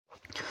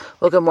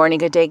Well, good morning,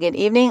 good day, good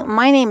evening.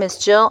 My name is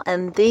Jill,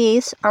 and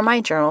these are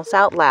my journals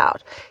out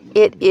loud.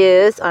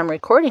 I'm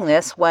recording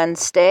this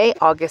Wednesday,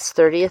 August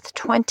 30th,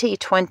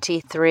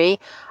 2023.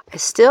 I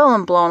still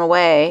am blown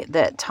away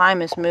that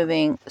time is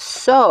moving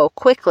so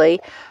quickly,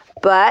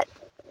 but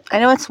I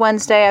know it's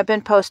Wednesday. I've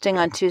been posting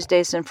on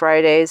Tuesdays and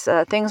Fridays.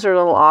 Things are a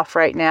little off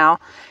right now.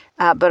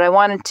 But I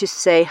wanted to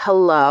say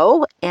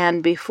hello.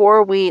 And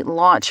before we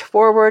launch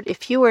forward,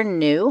 if you are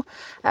new,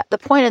 the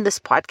point of this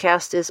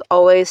podcast is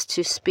always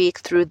to speak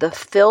through the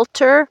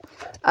filter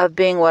of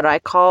being what I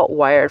call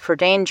wired for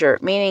danger,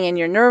 meaning in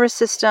your nervous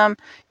system,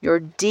 your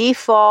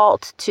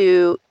default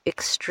to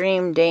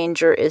extreme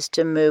danger is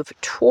to move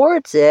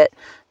towards it,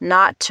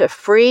 not to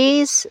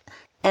freeze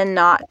and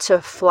not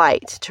to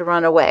flight, to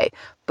run away.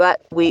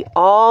 But we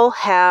all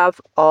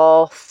have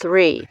all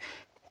three.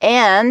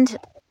 And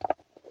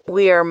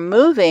we are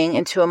moving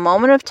into a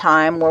moment of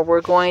time where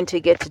we're going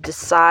to get to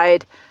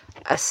decide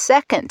a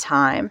second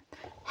time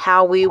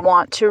how we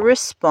want to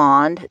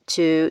respond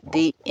to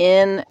the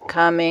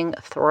incoming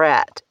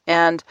threat.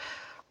 And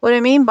what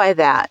I mean by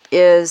that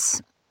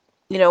is,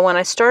 when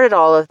I started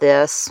all of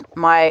this,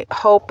 my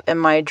hope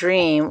and my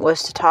dream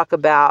was to talk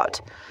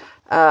about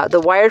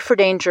the wired for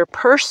danger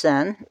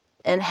person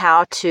and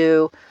how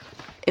to,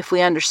 if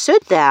we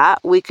understood that,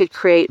 we could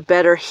create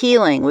better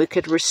healing, we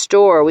could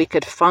restore, we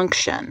could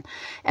function,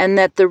 and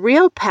that the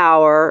real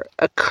power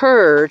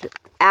occurred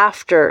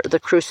after the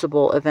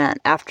crucible event,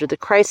 after the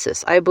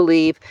crisis. I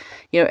believe,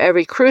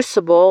 every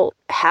crucible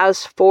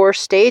has 4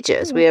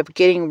 stages. We have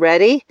getting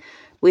ready,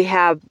 we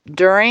have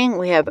during,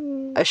 we have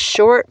a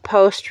short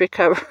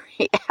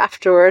post-recovery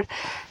afterward.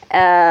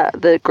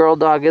 The girl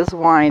dog is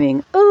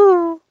whining.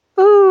 Ooh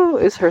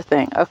is her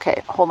thing.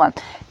 Okay, hold on.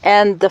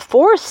 And the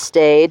 4th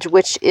stage,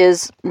 which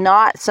is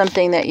not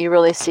something that you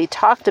really see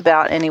talked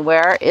about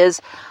anywhere,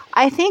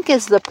 I think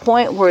is the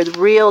point where the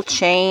real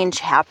change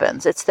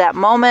happens. It's that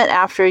moment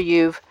after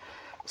you've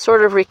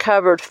sort of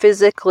recovered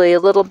physically,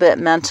 a little bit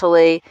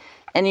mentally,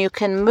 and you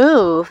can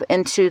move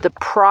into the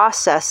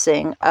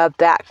processing of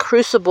that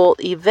crucible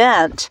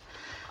event.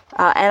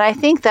 And I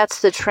think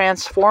that's the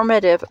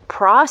transformative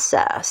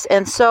process.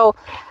 And so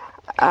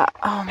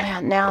oh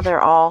man, now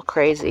they're all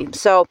crazy.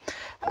 So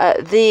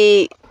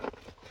the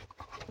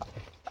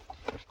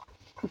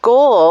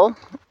goal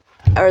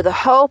or the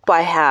hope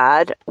I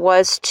had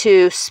was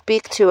to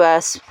speak to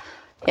us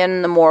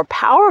in the more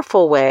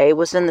powerful way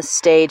was in the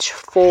stage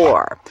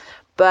 4.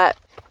 But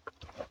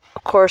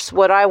of course,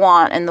 what I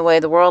want and the way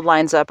the world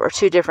lines up are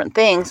 2 different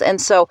things.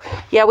 And so,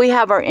 we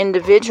have our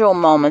individual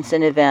moments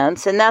and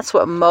events, and that's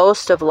what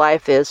most of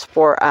life is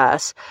for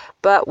us.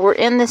 But we're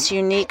in this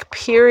unique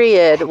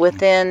period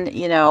within,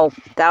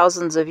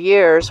 thousands of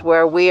years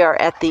where we are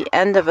at the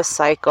end of a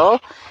cycle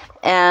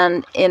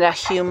and in a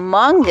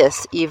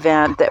humongous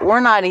event that we're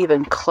not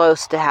even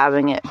close to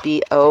having it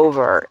be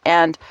over.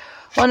 And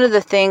one of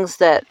the things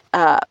that,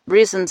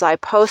 reasons I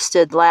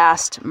posted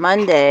last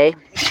Monday,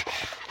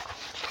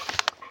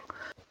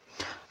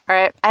 all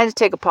right, I had to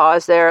take a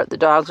pause there. The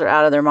dogs are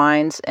out of their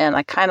minds, and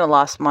I kind of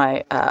lost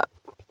my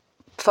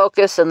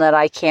focus in that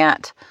I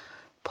can't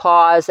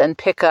pause and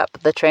pick up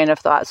the train of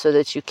thought so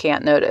that you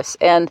can't notice.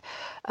 And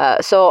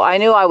so I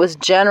knew I was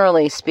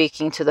generally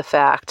speaking to the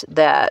fact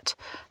that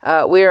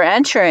we are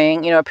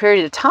entering, a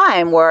period of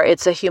time where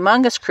it's a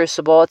humongous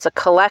crucible. It's a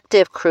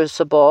collective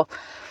crucible.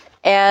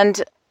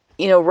 And,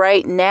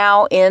 right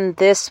now in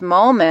this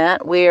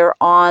moment, we're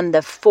on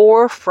the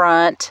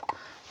forefront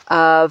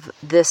of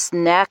this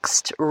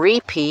next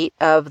repeat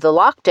of the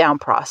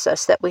lockdown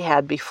process that we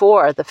had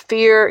before, the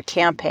fear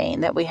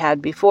campaign that we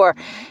had before.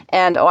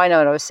 And, I know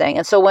what I was saying.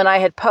 And so when I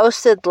had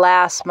posted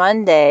last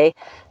Monday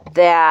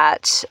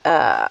that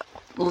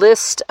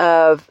list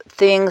of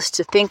things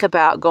to think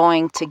about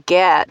going to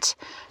get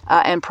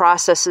and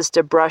processes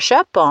to brush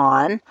up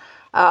on,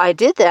 I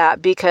did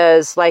that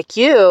because, like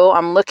you,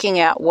 I'm looking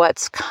at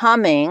what's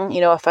coming.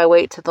 If I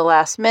wait to the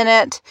last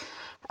minute,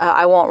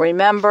 I won't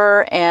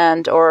remember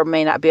or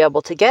may not be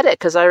able to get it,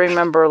 because I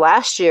remember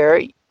last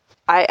time,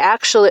 I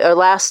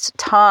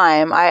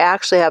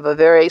actually have a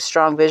very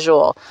strong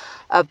visual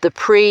of the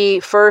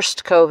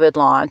pre-first COVID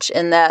launch,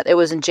 in that it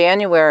was in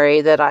January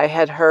that I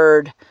had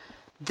heard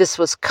this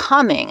was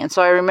coming. And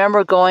so I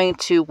remember going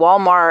to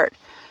Walmart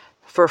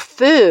for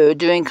food,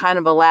 doing kind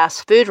of a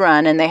last food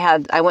run, and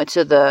I went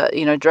to the,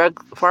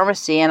 drug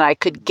pharmacy, and I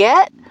could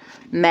get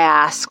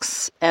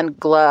masks and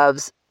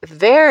gloves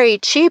very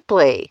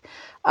cheaply.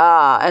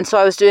 And so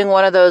I was doing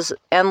one of those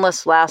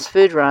endless last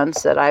food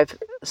runs that I've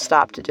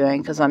stopped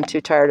doing because I'm too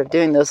tired of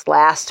doing those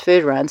last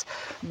food runs.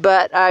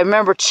 But I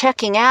remember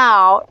checking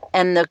out,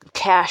 and the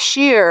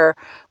cashier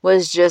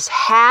was just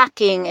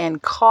hacking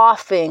and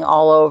coughing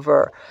all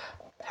over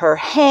her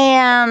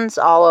hands,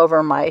 all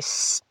over my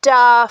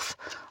stuff,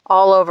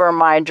 all over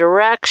my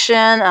direction.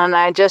 And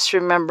I just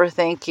remember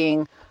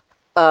thinking,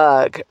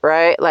 ugh,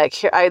 right?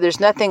 Like, there's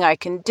nothing I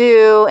can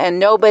do, and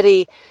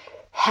nobody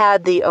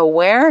had the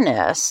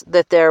awareness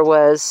that there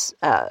was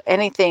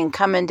anything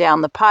coming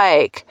down the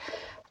pike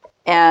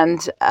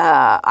And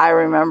I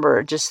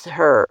remember just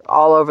her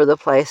all over the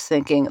place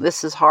thinking,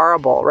 this is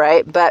horrible,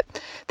 right? But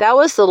that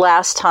was the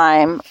last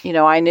time,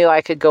 I knew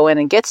I could go in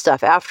and get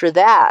stuff. After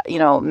that,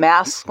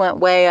 masks went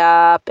way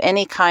up.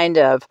 Any kind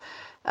of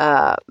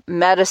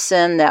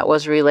medicine that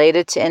was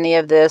related to any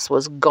of this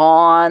was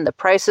gone. The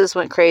prices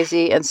went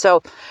crazy. And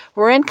so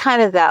we're in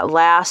kind of that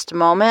last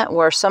moment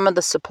where some of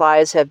the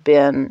supplies have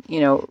been,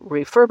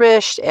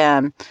 refurbished,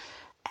 and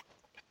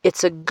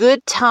it's a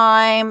good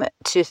time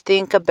to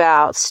think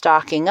about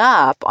stocking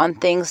up on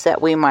things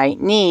that we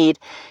might need.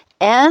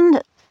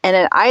 And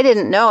I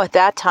didn't know at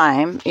that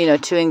time,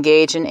 to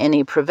engage in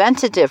any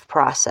preventative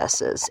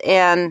processes.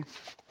 And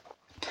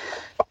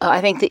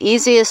I think the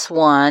easiest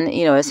one,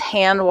 is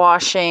hand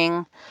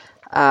washing.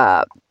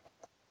 They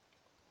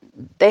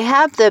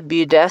have the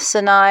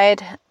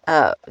budesonide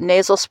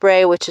nasal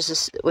spray, which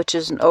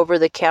is an over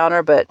the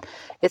counter, but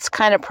it's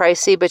kind of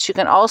pricey. But you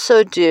can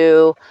also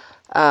do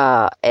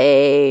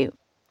a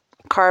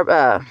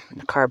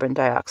carbon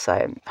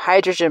dioxide,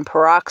 hydrogen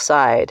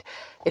peroxide.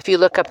 If you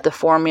look up the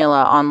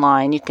formula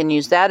online, you can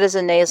use that as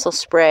a nasal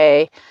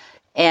spray,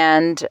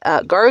 and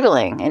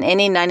gargling. And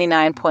any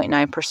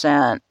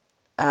 99.9%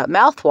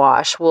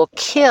 mouthwash will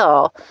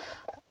kill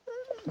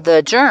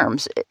the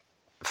germs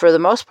for the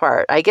most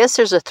part. I guess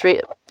there's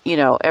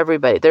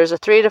there's a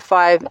 3 to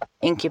 5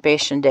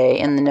 incubation day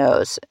in the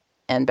nose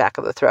and back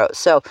of the throat.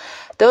 So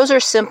those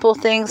are simple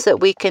things that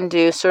we can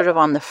do sort of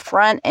on the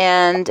front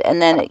end, and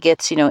then it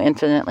gets,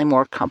 infinitely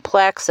more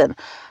complex, and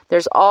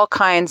there's all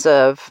kinds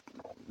of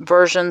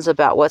versions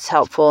about what's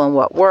helpful and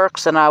what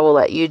works, and I will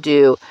let you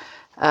do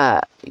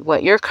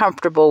what you're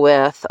comfortable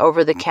with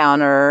over the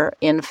counter,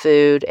 in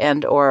food,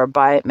 and or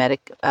by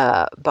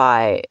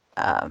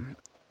a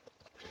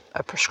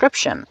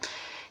prescription.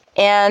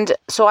 And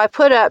so I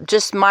put up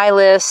just my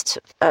list,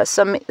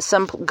 some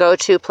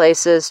go-to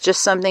places,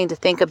 just something to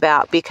think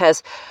about,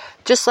 because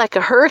just like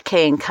a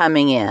hurricane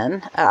coming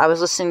in, I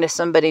was listening to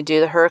somebody do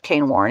the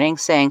hurricane warning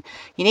saying,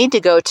 you need to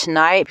go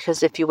tonight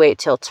because if you wait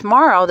till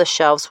tomorrow, the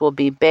shelves will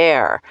be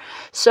bare.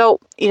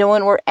 So,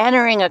 when we're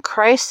entering a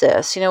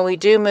crisis, we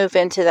do move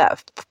into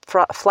that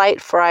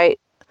flight, freeze,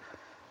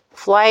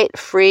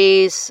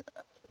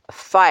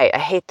 fight. I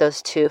hate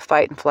those two,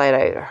 fight and flight,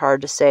 are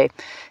hard to say.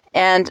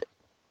 And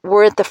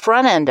we're at the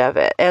front end of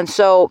it. And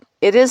so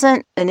it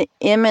isn't an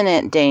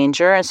imminent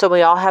danger. And so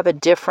we all have a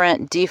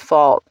different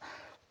default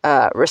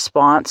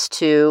response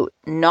to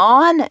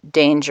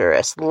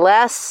non-dangerous,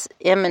 less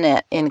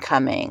imminent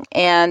incoming.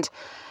 And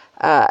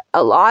a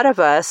lot of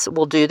us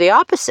will do the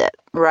opposite,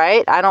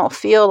 right? I don't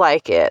feel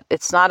like it.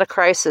 It's not a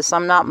crisis.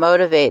 I'm not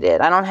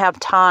motivated. I don't have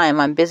time.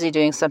 I'm busy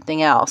doing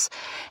something else.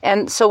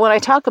 And so when I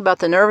talk about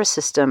the nervous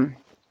system,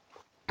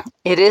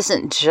 it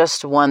isn't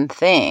just one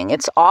thing.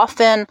 It's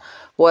often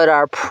what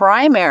our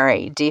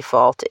primary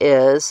default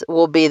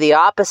will be the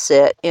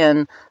opposite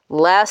in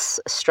less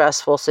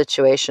stressful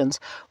situations,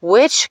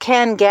 which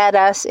can get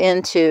us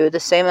into the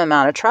same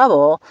amount of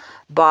trouble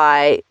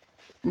by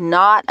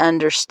not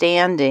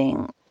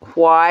understanding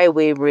why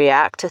we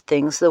react to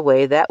things the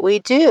way that we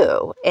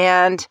do.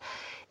 And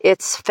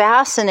it's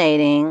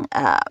fascinating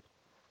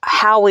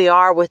how we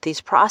are with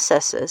these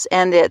processes.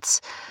 And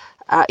it's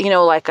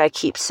like I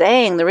keep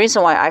saying, the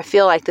reason why I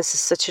feel like this is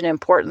such an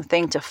important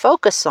thing to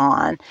focus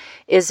on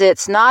is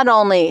it's not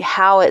only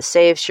how it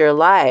saves your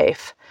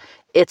life,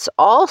 it's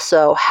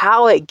also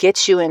how it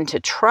gets you into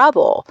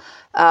trouble.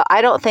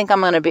 I don't think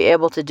I'm going to be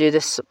able to do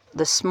this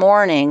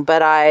morning,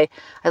 but I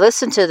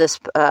listened to this.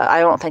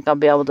 I don't think I'll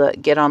be able to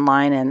get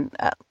online and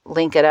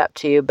link it up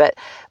to you, but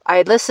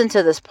I listened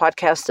to this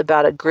podcast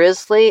about a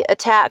grizzly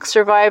attack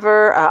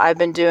survivor. I've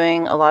been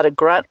doing a lot of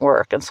grunt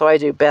work, and so I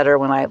do better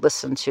when I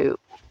listen to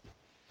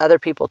other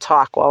people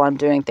talk while I'm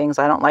doing things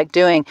I don't like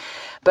doing.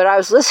 But I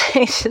was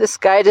listening to this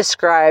guy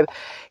describe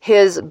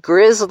his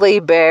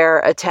grizzly bear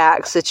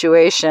attack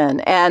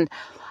situation, and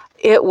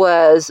it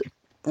was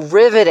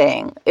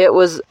riveting. It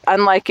was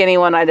unlike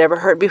anyone I'd ever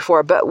heard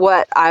before. But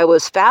what I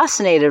was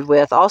fascinated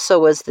with also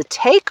was the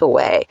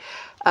takeaway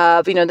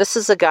of, this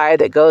is a guy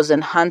that goes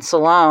and hunts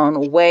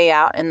alone way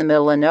out in the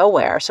middle of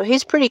nowhere. So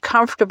he's pretty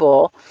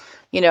comfortable,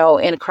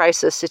 in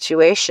crisis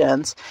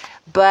situations.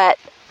 But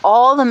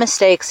all the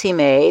mistakes he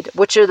made,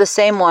 which are the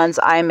same ones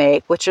I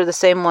make, which are the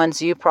same ones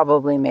you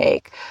probably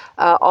make,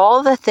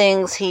 all the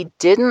things he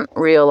didn't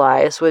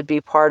realize would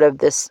be part of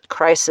this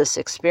crisis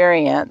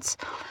experience.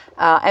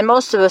 And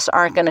most of us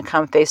aren't going to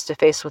come face to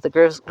face with a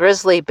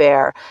grizzly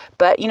bear.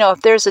 But,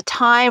 if there's a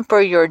time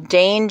for your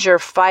danger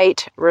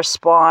fight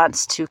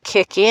response to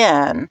kick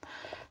in,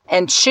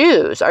 and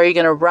choose, are you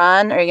going to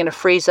run? Are you going to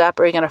freeze up?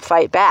 Or are you going to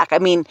fight back? I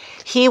mean,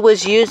 he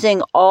was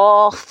using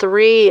all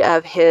three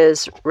of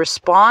his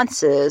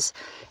responses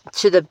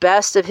to the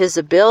best of his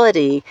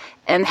ability,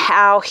 and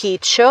how he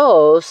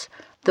chose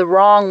the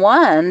wrong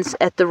ones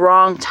at the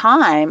wrong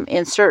time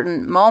in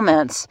certain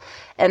moments,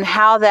 and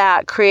how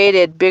that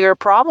created bigger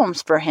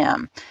problems for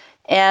him.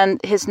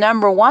 And his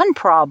number one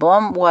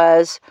problem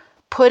was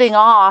putting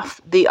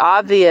off the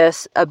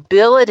obvious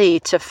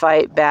ability to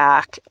fight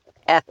back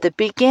at the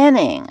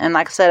beginning. And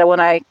like I said,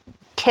 when I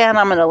can,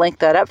 I'm going to link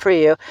that up for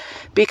you,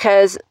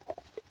 because,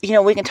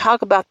 we can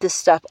talk about this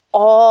stuff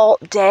all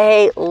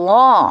day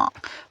long.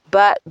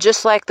 But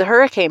just like the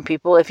hurricane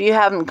people, if you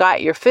haven't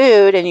got your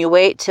food and you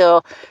wait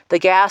till the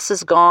gas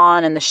is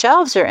gone and the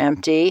shelves are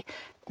empty,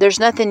 there's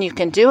nothing you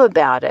can do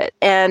about it.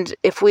 And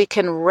if we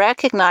can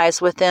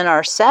recognize within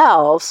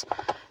ourselves,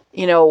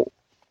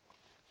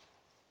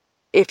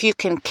 if you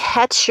can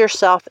catch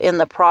yourself in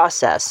the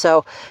process.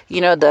 So,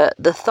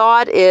 the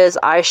thought is,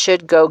 I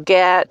should go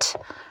get.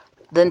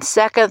 Then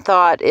second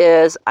thought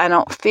is, I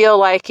don't feel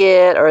like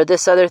it, or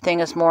this other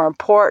thing is more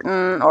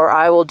important, or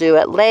I will do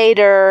it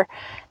later.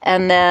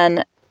 And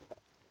then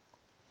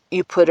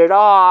you put it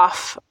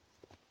off,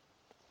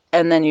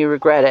 and then you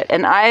regret it.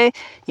 And I,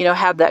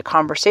 have that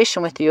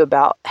conversation with you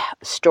about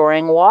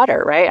storing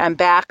water, right? I'm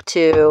back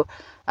to,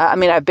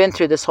 I've been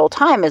through this whole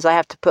time, is I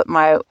have to put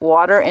my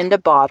water into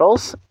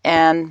bottles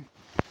and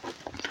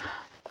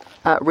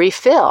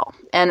refill.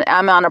 And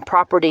I'm on a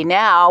property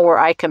now where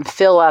I can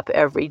fill up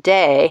every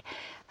day.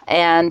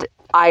 And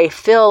I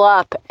fill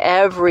up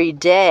every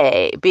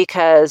day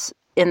because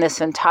in this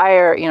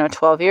entire,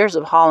 12 years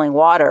of hauling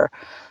water,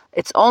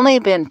 it's only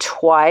been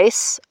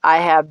twice I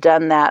have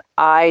done that.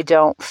 I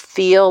don't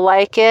feel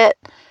like it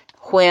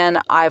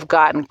when I've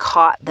gotten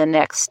caught the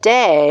next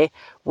day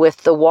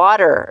with the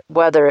water,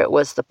 whether it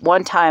was the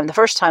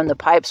first time the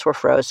pipes were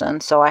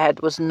frozen. So I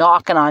was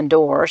knocking on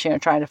doors,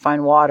 trying to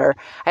find water.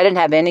 I didn't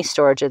have any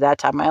storage at that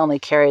time. I only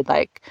carried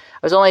I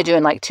was only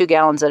doing 2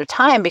 gallons at a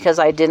time because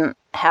I didn't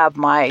have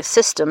my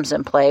systems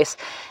in place.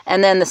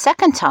 And then the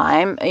second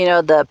time,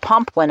 the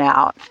pump went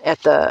out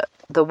at the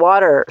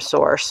water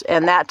source,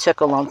 and that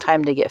took a long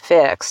time to get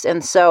fixed.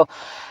 And so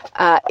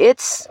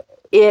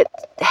it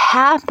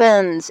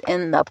happens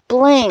in the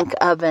blink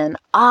of an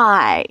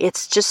eye.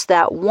 It's just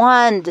that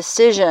one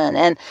decision.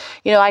 And,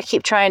 I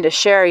keep trying to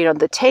share,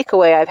 the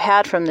takeaway I've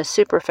had from the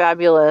super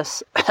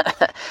fabulous,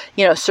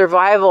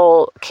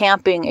 survival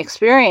camping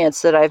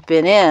experience that I've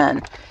been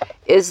in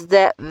is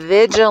that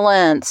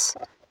vigilance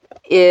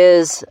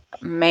is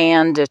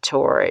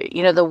mandatory.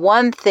 The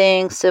one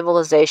thing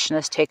civilization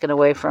has taken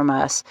away from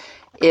us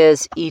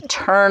is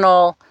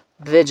eternal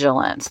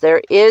vigilance.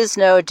 There is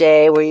no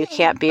day where you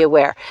can't be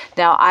aware.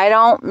 Now, I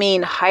don't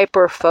mean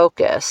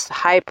hyper-focused,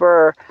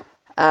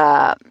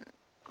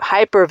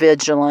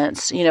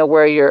 hyper-vigilance,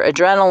 where your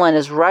adrenaline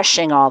is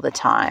rushing all the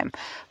time.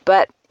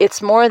 But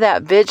it's more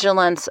that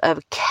vigilance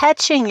of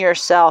catching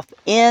yourself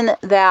in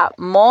that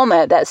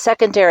moment, that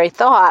secondary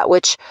thought,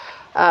 which,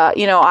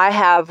 I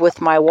have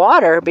with my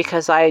water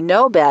because I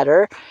know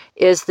better,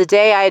 is the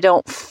day I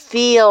don't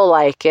feel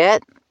like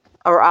it,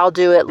 or I'll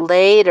do it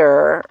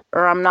later,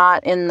 or I'm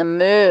not in the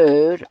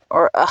mood,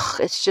 or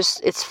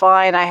it's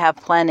fine, I have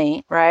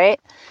plenty, right?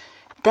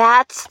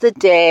 That's the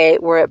day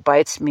where it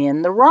bites me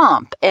in the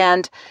rump.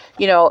 And,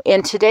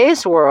 in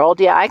today's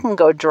world, I can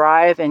go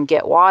drive and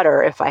get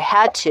water if I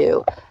had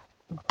to.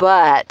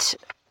 But,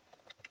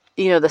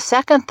 the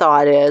second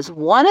thought is,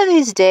 one of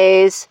these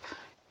days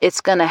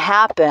it's going to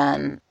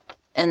happen,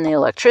 and the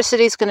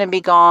electricity is going to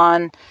be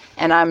gone,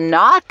 and I'm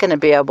not going to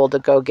be able to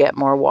go get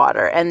more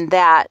water. And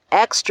that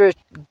extra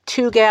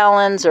 2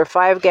 gallons or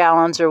 5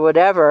 gallons or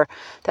whatever,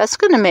 that's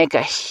going to make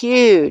a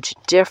huge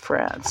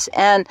difference.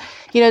 And,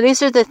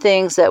 these are the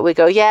things that we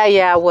go,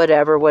 yeah,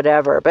 whatever.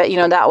 But,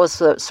 that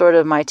was sort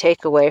of my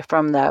takeaway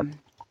from the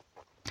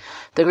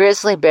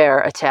grizzly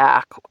bear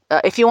attack.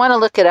 If you want to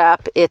look it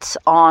up, it's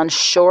on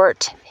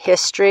Short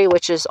History,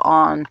 which is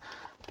on,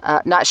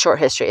 not Short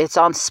History, it's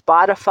on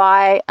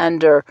Spotify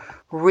under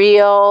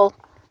Real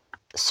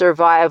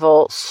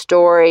Survival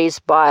Stories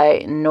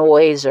by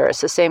Noiser. It's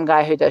the same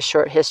guy who does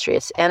Short History.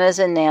 It's N as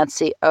in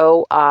Nancy,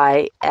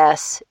 Oiser.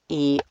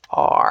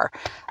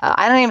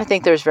 I don't even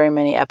think there's very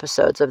many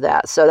episodes of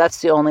that. So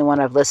that's the only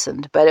one I've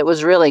listened, but it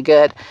was really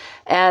good.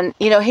 And,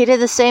 he did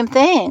the same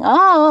thing.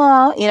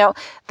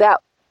 That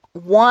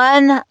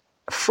one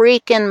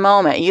freaking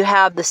moment, you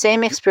have the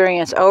same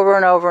experience over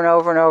and over and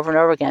over and over and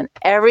over again.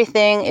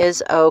 Everything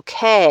is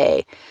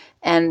okay.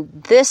 And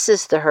this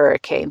is the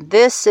hurricane.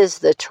 This is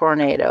the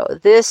tornado.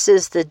 This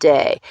is the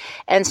day.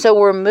 And so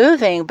we're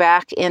moving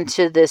back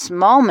into this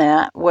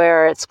moment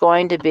where it's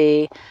going to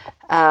be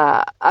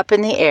up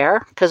in the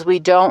air because we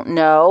don't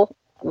know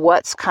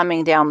what's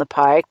coming down the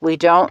pike. We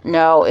don't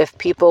know if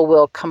people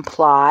will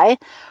comply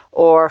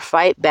or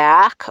fight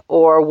back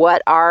or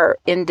what our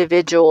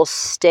individual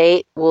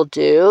state will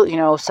do.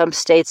 Some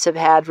states have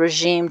had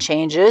regime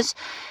changes.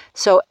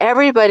 So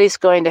everybody's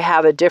going to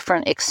have a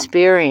different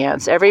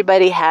experience.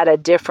 Everybody had a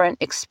different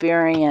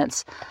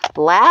experience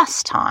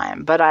last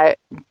time, but I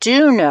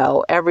do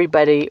know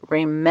everybody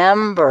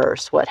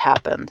remembers what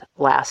happened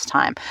last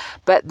time.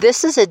 But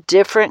this is a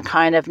different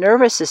kind of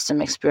nervous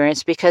system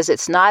experience because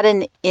it's not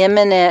an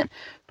imminent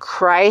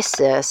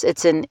crisis.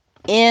 It's an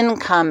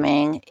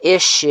incoming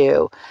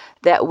issue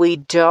that we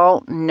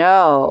don't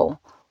know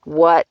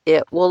what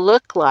it will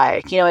look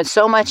like. And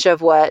so much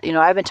of what,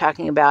 I've been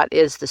talking about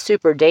is the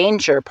super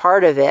danger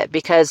part of it,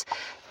 because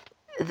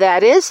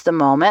that is the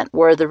moment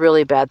where the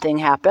really bad thing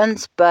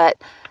happens. But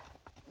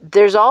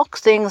there's all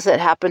things that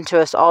happen to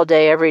us all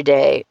day, every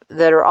day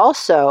that are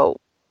also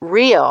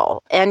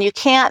real. And you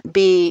can't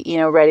be,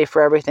 ready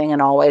for everything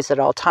and always at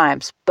all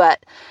times.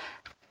 But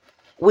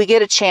we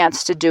get a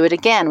chance to do it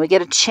again. We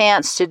get a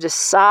chance to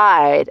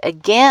decide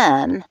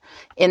again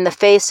in the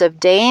face of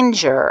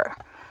danger.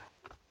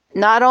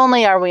 Not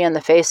only are we in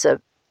the face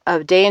of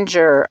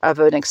danger of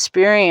an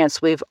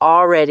experience we've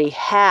already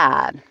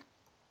had,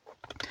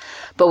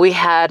 but we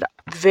had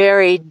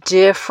very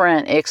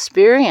different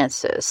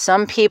experiences.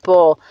 Some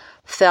people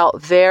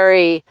felt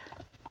very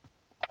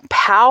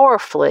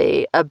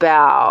powerfully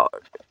about,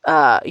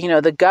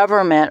 the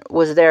government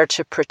was there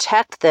to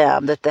protect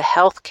them, that the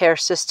healthcare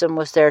system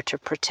was there to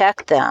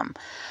protect them.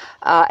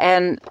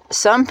 And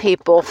some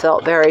people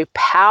felt very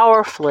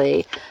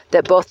powerfully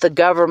that both the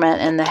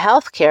government and the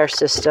healthcare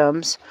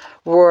systems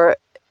were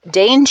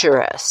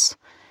dangerous.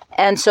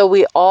 And so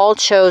we all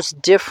chose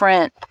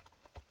different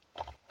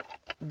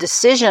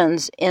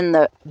decisions in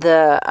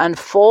the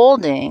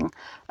unfolding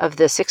of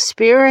this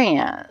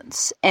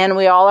experience. And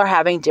we all are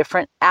having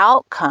different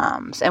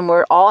outcomes. And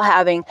we're all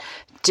having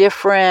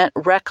different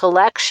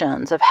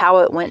recollections of how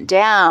it went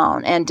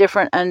down and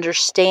different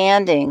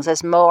understandings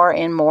as more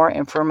and more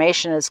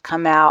information has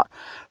come out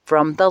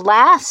from the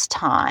last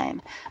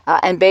time.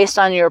 And based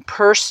on your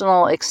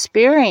personal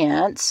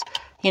experience,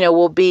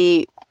 will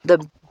be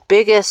the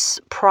biggest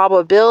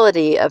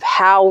probability of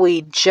how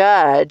we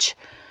judge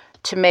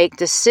to make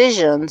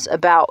decisions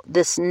about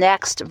this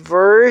next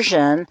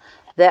version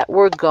that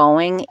we're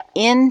going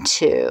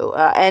into.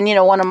 And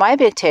one of my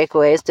big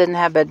takeaways didn't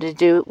have to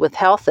do with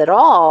health at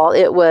all.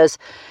 It was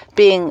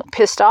being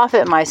pissed off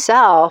at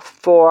myself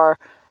for,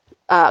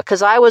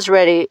 because I was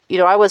ready,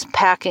 I was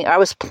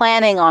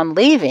planning on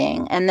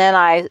leaving, and then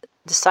I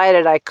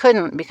decided I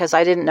couldn't because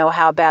I didn't know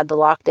how bad the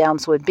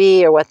lockdowns would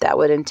be or what that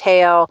would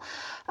entail.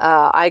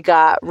 I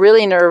got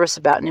really nervous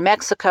about New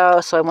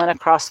Mexico, so I went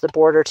across the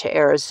border to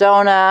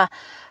Arizona.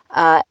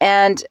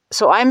 And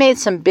so I made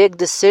some big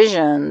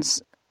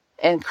decisions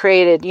and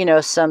created,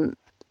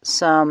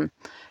 some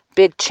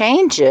big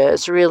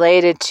changes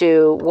related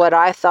to what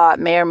I thought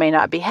may or may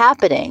not be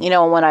happening.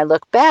 When I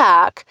look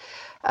back,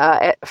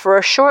 for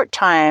a short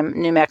time,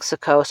 New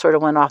Mexico sort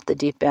of went off the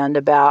deep end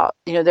about,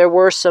 there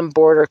were some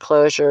border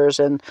closures,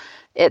 and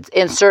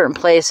in certain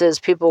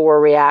places people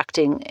were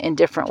reacting in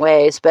different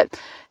ways. But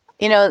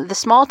the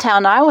small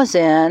town I was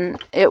in,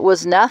 it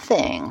was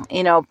nothing.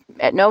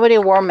 Nobody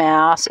wore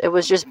masks. It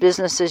was just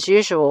business as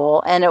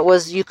usual. And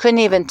you couldn't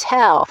even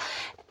tell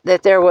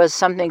that there was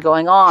something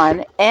going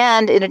on.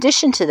 And in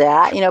addition to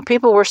that,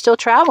 people were still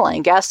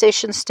traveling. Gas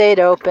stations stayed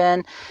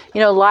open.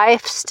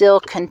 Life still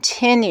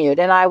continued.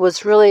 And I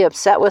was really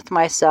upset with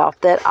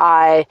myself that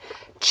I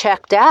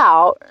checked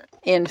out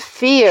in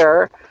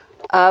fear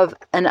of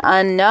an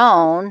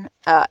unknown,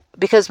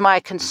 because my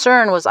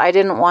concern was I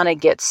didn't want to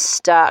get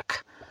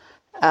stuck,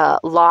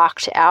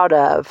 locked out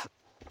of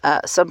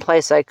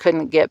someplace I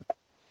couldn't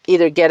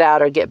either get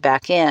out or get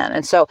back in.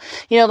 And so,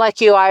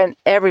 like you,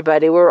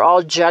 everybody, we were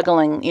all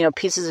juggling,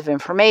 pieces of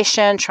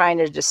information, trying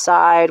to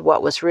decide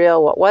what was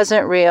real, what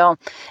wasn't real.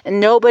 And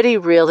nobody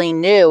really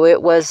knew.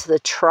 It was the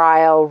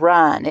trial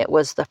run. It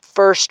was the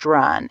first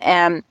run.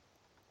 And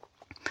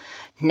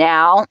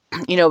now,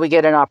 we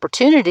get an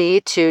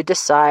opportunity to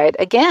decide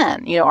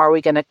again, are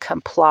we going to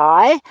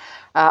comply?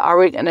 Are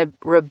we going to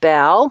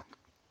rebel?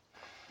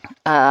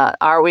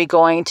 Are we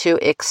going to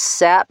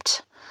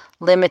accept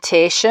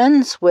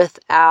limitations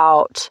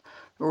without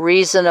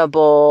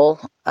reasonable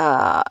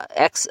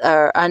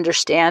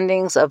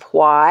understandings of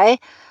why?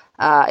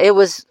 It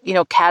was,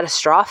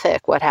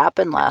 catastrophic what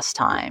happened last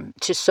time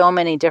to so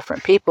many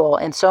different people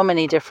in so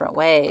many different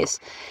ways.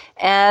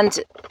 And,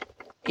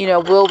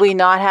 will we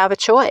not have a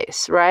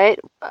choice, right?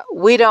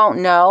 We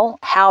don't know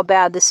how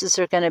bad this is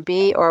going to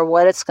be or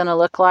what it's going to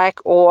look like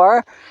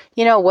or,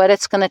 what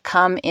it's going to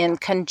come in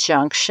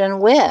conjunction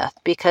with,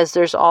 because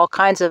there's all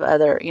kinds of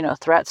other,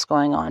 threats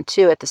going on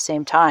too at the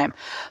same time.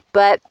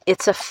 But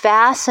it's a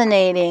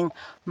fascinating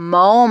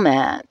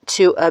moment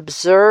to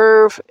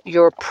observe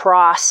your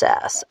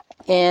process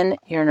in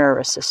your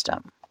nervous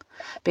system,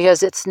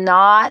 because it's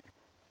not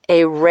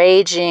a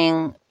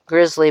raging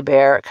grizzly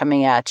bear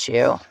coming at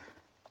you.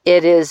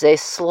 It is a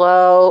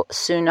slow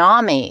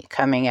tsunami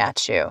coming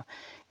at you.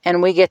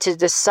 And we get to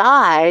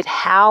decide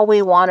how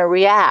we want to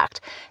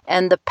react.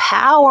 And the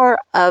power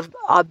of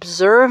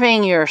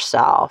observing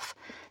yourself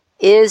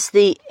is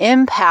the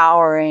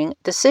empowering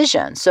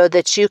decision, so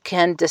that you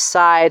can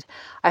decide,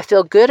 I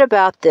feel good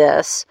about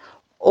this,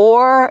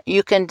 or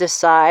you can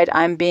decide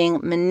I'm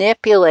being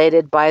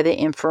manipulated by the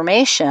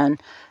information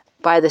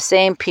by the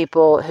same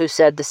people who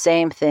said the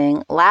same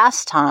thing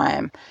last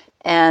time,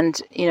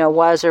 and,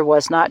 was or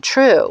was not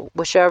true,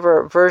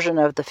 whichever version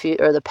of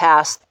the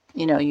past,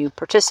 you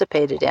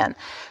participated in.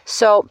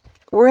 So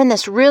we're in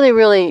this really,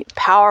 really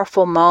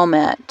powerful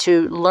moment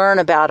to learn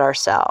about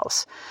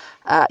ourselves.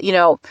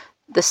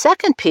 The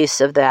second piece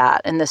of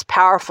that, in this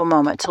powerful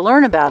moment to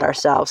learn about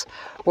ourselves,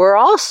 we're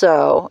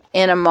also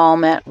in a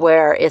moment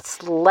where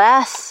it's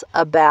less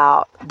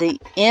about the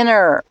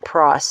inner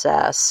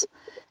process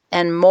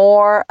and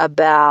more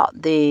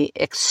about the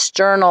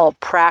external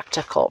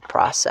practical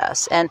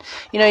process. And,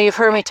 you've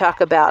heard me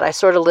talk about, I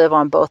sort of live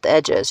on both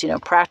edges,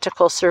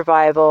 practical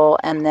survival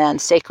and then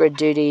sacred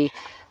duty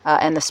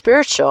and the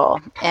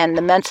spiritual, and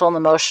the mental and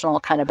emotional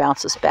kind of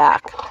bounces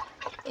back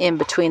in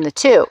between the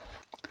two.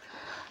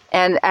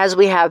 And as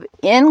we have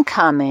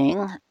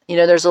incoming,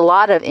 there's a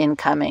lot of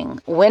incoming.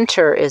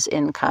 Winter is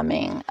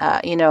incoming.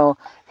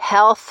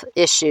 Health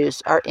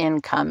issues are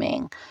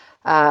incoming.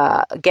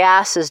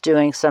 Gas is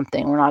doing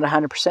something. We're not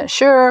 100%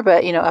 sure,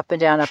 but, up and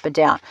down, up and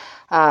down.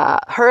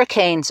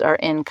 Hurricanes are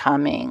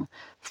incoming.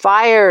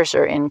 Fires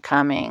are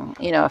incoming.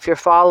 If you're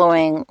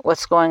following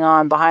what's going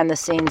on behind the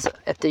scenes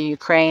at the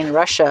Ukraine,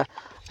 Russia,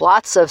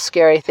 lots of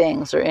scary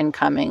things are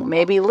incoming,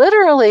 maybe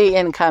literally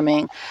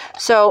incoming.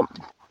 So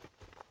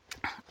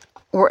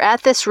we're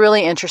at this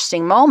really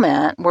interesting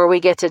moment where we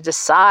get to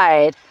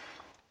decide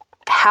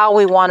how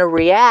we want to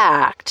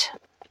react,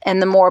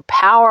 and the more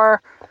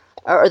power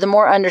or the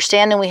more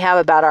understanding we have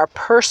about our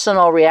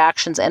personal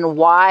reactions and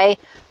why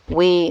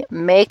we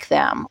make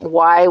them,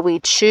 why we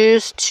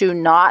choose to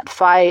not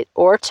fight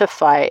or to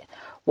fight,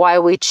 why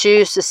we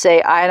choose to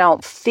say, I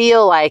don't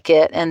feel like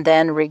it, and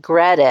then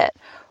regret it.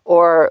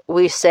 Or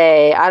we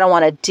say, I don't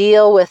want to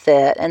deal with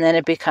it, and then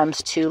it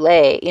becomes too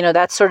late.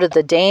 That's sort of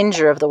the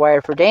danger of the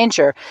Wired for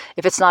Danger.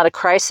 If it's not a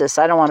crisis,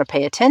 I don't want to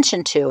pay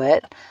attention to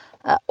it.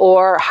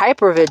 Or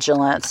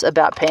hypervigilance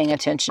about paying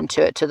attention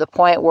to it to the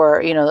point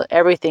where,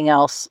 everything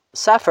else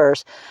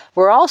suffers.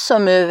 We're also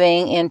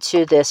moving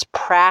into this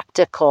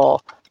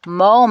practical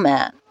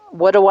moment.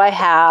 What do I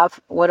have?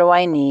 What do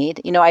I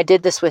need? I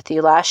did this with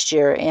you last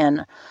year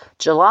in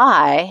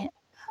July,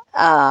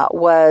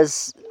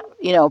 was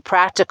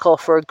practical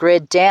for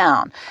grid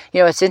down.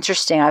 It's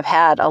interesting. I've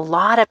had a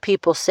lot of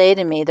people say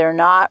to me they're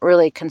not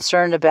really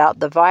concerned about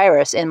the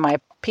virus in my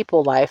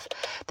people life.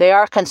 They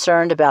are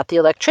concerned about the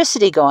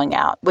electricity going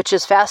out, which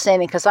is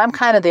fascinating because I'm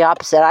kind of the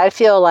opposite. I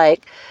feel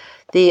like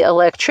the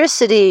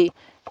electricity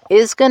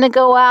is going to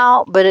go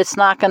out, but it's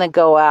not going to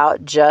go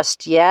out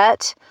just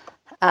yet.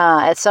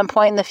 At some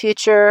point in the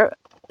future.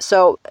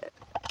 So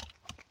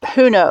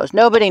who knows?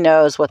 Nobody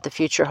knows what the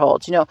future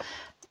holds.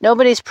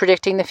 Nobody's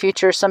predicting the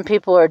future. Some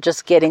people are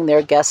just getting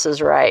their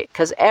guesses right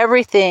because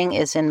everything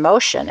is in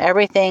motion.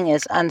 Everything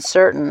is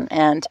uncertain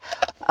and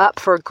up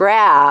for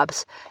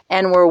grabs.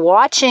 And we're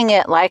watching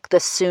it like the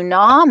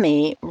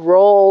tsunami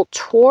roll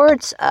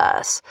towards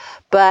us.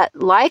 But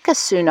like a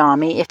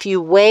tsunami, if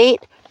you wait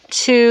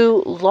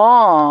too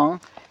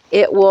long,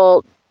 it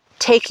will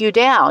take you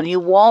down. You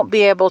won't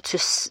be able to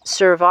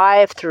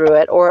survive through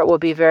it, or it will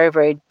be very,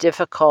 very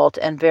difficult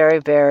and very,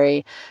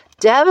 very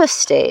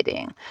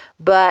devastating.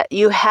 But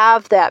you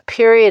have that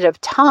period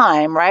of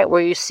time, right,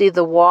 where you see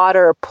the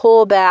water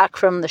pull back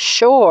from the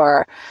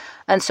shore.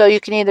 And so you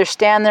can either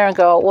stand there and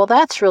go, well,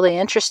 that's really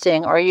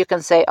interesting, or you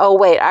can say, oh,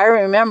 wait, I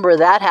remember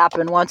that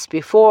happened once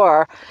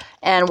before,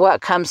 and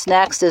what comes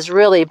next is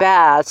really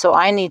bad, so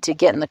I need to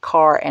get in the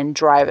car and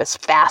drive as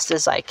fast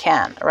as I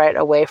can, right,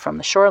 away from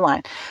the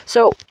shoreline.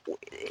 So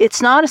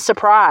it's not a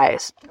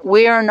surprise.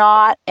 We are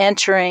not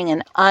entering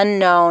an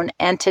unknown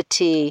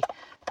entity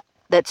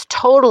that's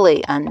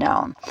totally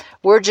unknown.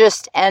 We're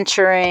just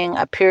entering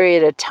a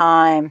period of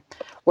time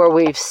where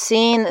we've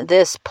seen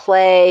this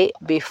play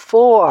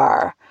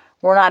before.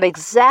 We're not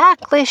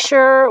exactly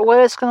sure what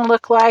it's going to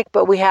look like,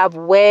 but we have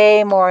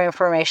way more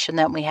information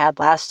than we had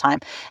last time.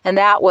 And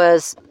that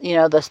was,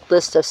 the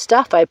list of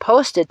stuff I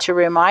posted to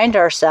remind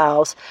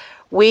ourselves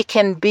we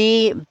can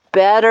be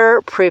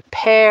better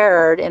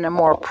prepared in a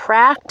more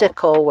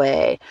practical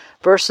way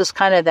versus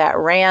kind of that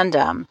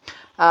random.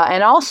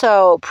 And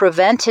also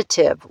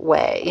preventative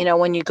way.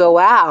 When you go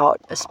out,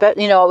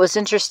 it was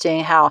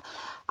interesting how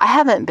I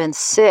haven't been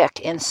sick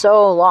in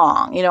so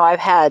long. I've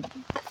had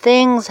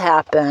things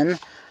happen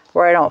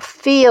where I don't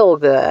feel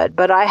good,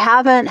 but I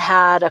haven't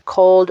had a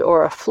cold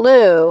or a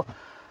flu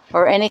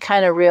or any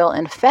kind of real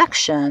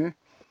infection.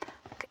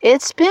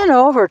 It's been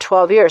over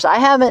 12 years. I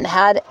haven't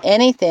had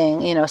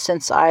anything,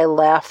 since I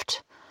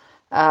left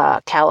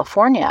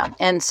California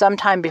and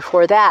sometime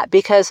before that,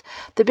 because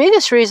the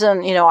biggest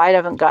reason, I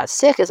haven't got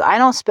sick is I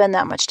don't spend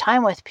that much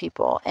time with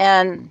people,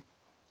 and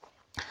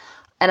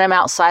I'm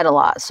outside a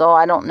lot. So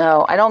I don't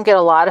know. I don't get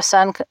a lot of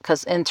sun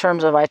because in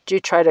terms of, I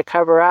do try to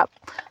cover up.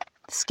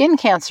 Skin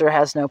cancer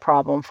has no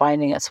problem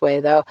finding its way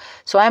though.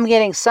 So I'm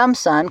getting some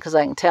sun because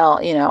I can tell,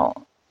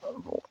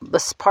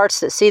 the parts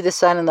that see the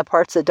sun and the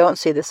parts that don't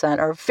see the sun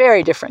are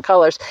very different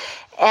colors.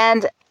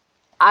 And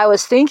I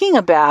was thinking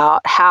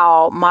about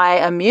how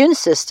my immune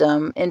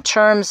system, in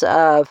terms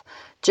of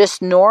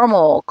just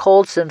normal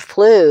colds and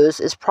flus,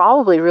 is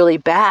probably really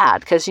bad.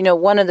 Because,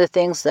 one of the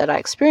things that I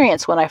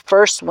experienced when I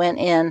first went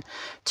in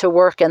to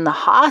work in the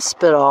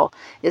hospital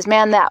is,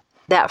 man,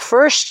 that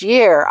first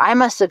year, I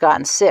must have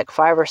gotten sick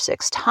 5 or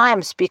 6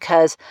 times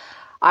because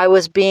I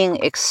was being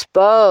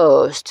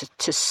exposed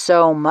to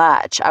so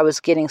much. I was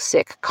getting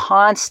sick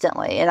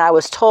constantly, and I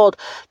was told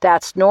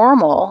that's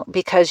normal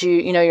because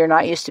you're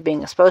not used to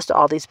being exposed to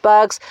all these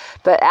bugs.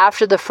 But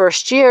after the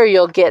first year,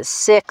 you'll get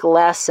sick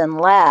less and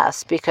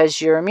less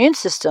because your immune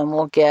system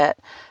will get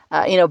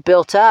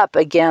built up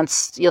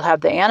against, you'll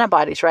have the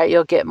antibodies, right?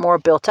 You'll get more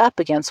built up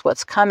against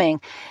what's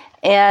coming.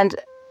 And,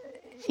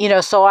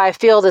 so I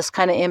feel this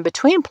kind of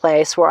in-between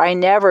place where I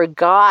never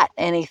got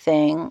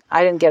anything.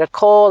 I didn't get a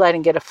cold. I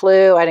didn't get a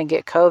flu. I didn't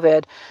get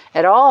COVID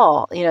at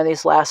all,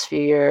 these last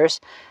few years.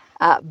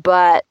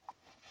 But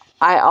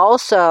I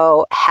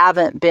also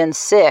haven't been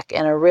sick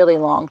in a really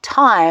long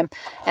time.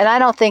 And I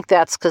don't think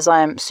that's because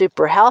I'm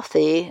super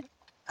healthy,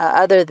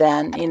 other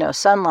than,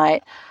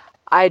 sunlight.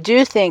 I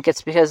do think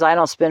it's because I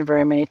don't spend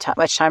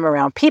much time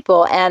around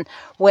people. And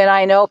when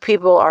I know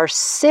people are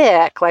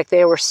sick, like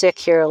they were sick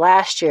here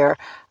last year,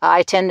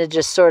 I tend to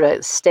just sort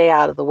of stay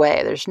out of the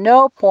way. There's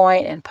no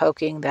point in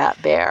poking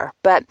that bear.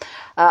 But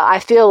I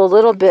feel a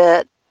little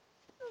bit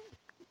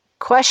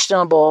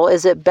questionable.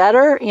 Is it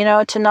better,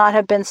 to not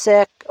have been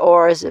sick,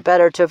 or is it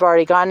better to have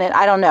already gotten it?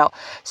 I don't know.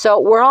 So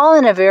we're all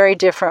in a very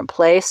different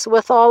place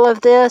with all of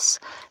this,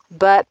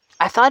 but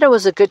I thought it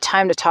was a good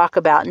time to talk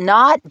about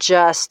not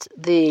just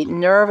the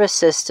nervous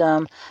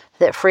system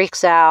that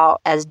freaks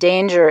out as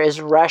danger is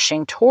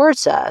rushing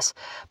towards us,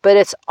 but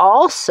it's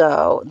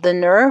also the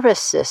nervous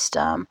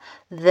system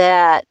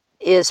that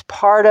is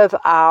part of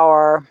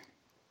our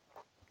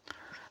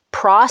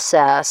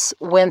process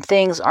when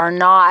things are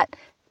not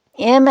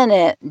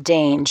imminent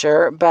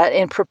danger, but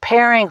in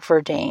preparing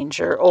for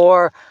danger,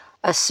 or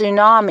a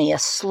tsunami, a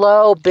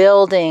slow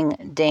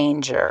building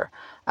danger,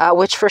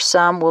 which for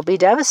some will be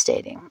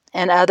devastating,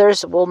 and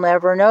others will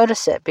never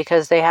notice it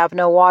because they have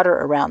no water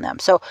around them.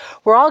 So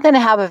we're all going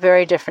to have a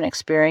very different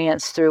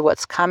experience through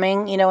what's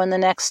coming, in the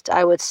next,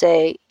 I would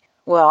say,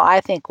 I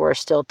think we're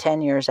still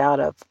 10 years out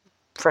of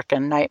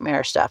frickin'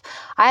 nightmare stuff.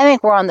 I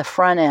think we're on the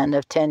front end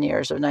of 10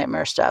 years of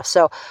nightmare stuff.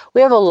 So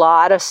we have a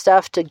lot of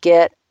stuff to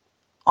get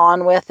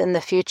on with in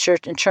the future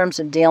in terms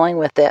of dealing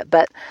with it.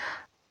 But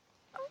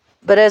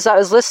as I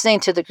was listening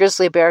to the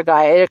grizzly bear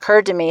guy, it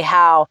occurred to me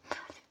how,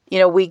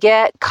 we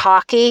get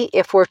cocky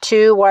if we're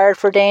too wired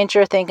for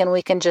danger, thinking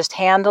we can just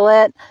handle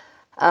it,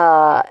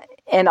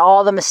 and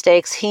all the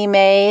mistakes he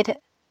made,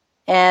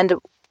 and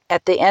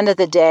at the end of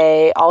the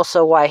day,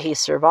 also why he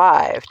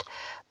survived.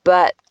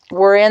 But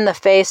we're in the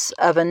face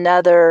of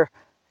another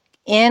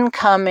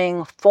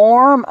incoming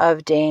form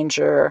of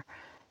danger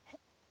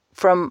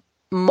from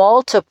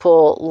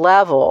multiple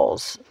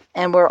levels,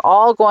 and we're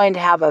all going to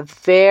have a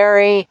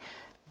very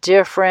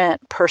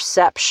different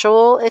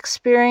perceptual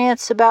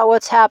experience about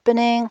what's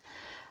happening,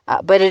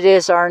 but it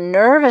is our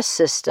nervous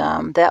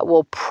system that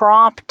will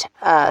prompt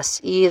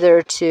us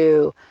either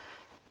to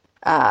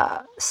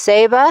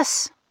save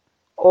us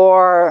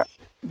or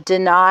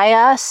deny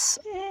us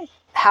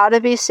how to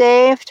be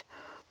saved,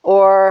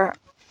 or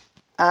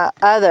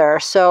other.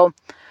 So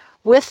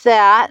with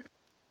that,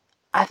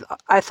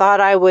 I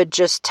thought I would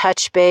just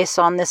touch base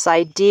on this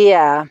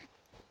idea,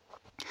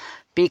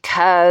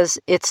 because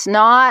it's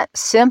not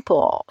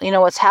simple.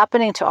 What's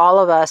happening to all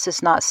of us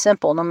is not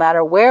simple, no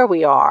matter where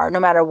we are, no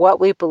matter what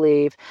we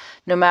believe,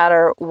 no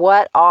matter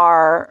what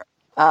our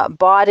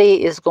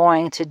body is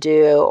going to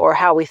do, or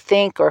how we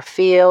think or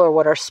feel, or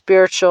what our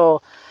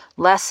spiritual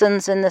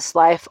lessons in this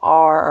life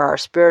are, or our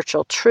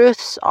spiritual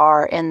truths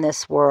are in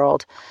this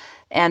world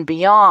and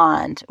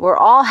beyond. We're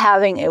all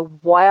having a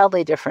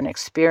wildly different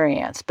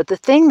experience. But the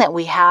thing that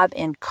we have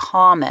in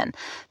common,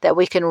 that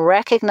we can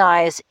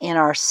recognize in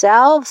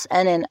ourselves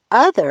and in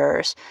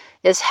others,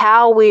 is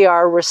how we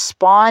are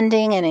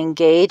responding and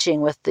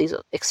engaging with these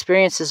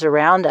experiences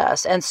around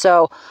us. And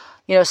so,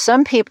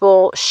 some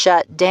people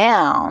shut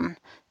down,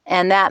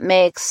 and that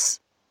makes,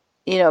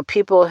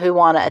 people who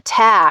want to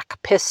attack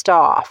pissed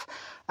off.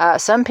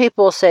 Some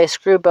people say,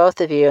 screw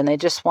both of you, and they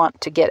just want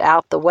to get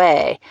out the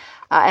way.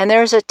 And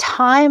there's a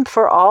time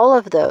for all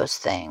of those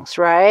things,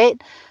 right?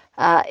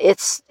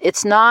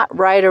 It's not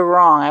right or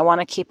wrong. I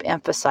want to keep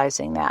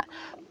emphasizing that.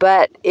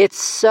 But it's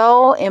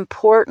so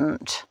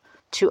important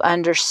to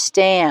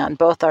understand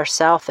both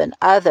ourselves and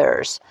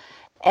others.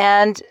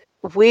 And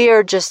we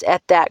are just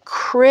at that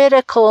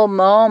critical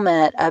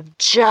moment of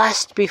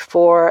just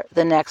before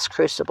the next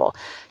crucible,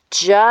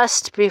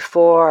 just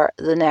before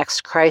the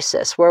next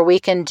crisis, where we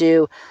can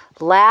do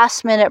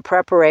last-minute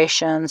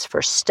preparations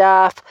for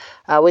stuff.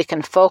 We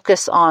can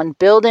focus on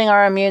building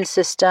our immune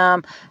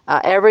system.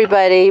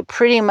 Everybody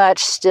pretty much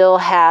still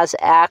has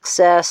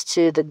access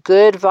to the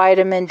good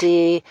vitamin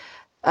D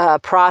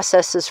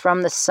processes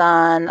from the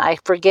sun. I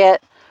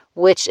forget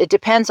which, it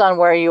depends on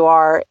where you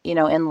are,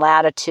 in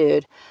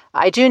latitude.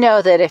 I do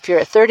know that if you're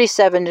at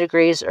 37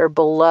 degrees or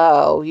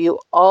below, you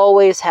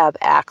always have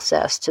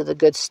access to the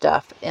good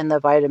stuff in the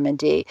vitamin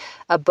D.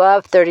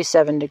 Above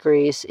 37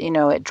 degrees,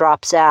 it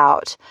drops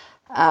out.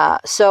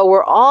 So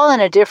we're all in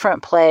a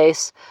different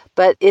place,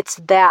 but it's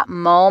that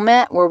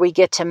moment where we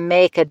get to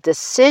make a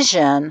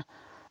decision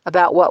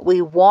about what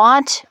we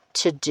want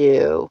to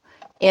do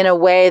in a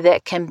way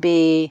that can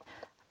be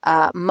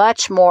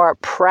much more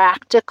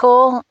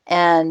practical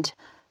and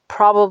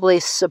probably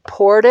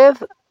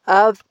supportive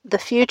of the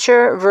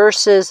future,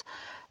 versus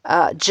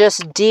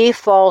just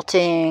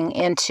defaulting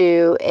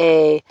into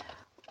a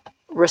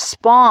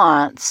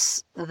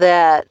response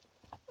that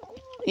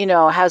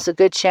has a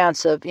good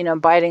chance of,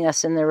 biting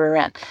us in the rear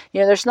end.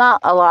 There's not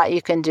a lot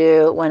you can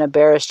do when a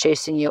bear is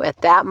chasing you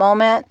at that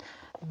moment,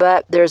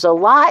 but there's a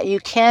lot you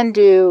can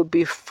do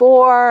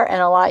before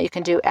and a lot you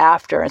can do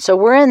after. And so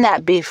we're in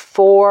that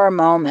before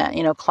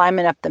moment,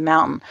 climbing up the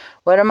mountain.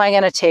 What am I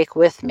going to take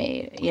with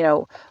me?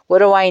 What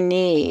do I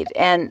need?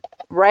 And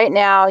right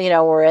now,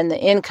 we're in the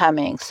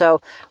incoming.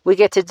 So we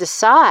get to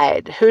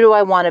decide, who do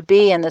I want to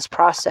be in this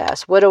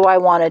process? What do I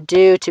want to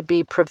do to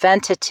be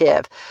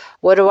preventative?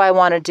 What do I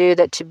want to do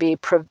to be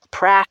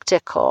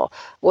practical?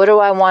 What do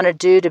I want to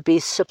do to be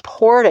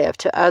supportive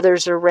to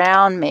others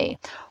around me?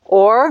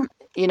 Or,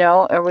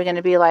 are we going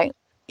to be like,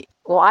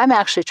 well, I'm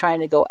actually trying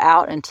to go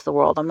out into the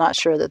world. I'm not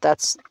sure that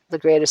that's the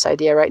greatest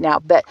idea right now.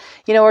 But,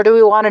 or do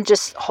we want to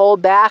just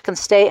hold back and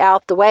stay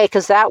out the way?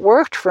 Because that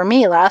worked for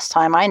me last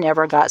time. I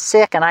never got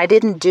sick and I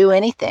didn't do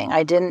anything.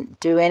 I didn't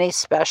do any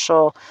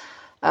special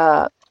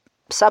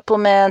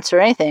supplements or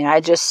anything. I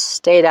just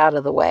stayed out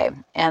of the way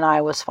and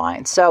I was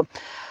fine. So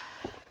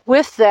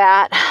with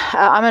that,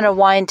 I'm going to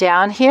wind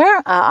down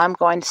here. I'm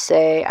going to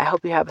say, I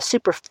hope you have a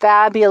super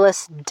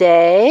fabulous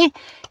day.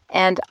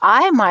 And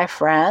I, my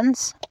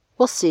friends,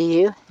 will see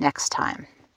you next time.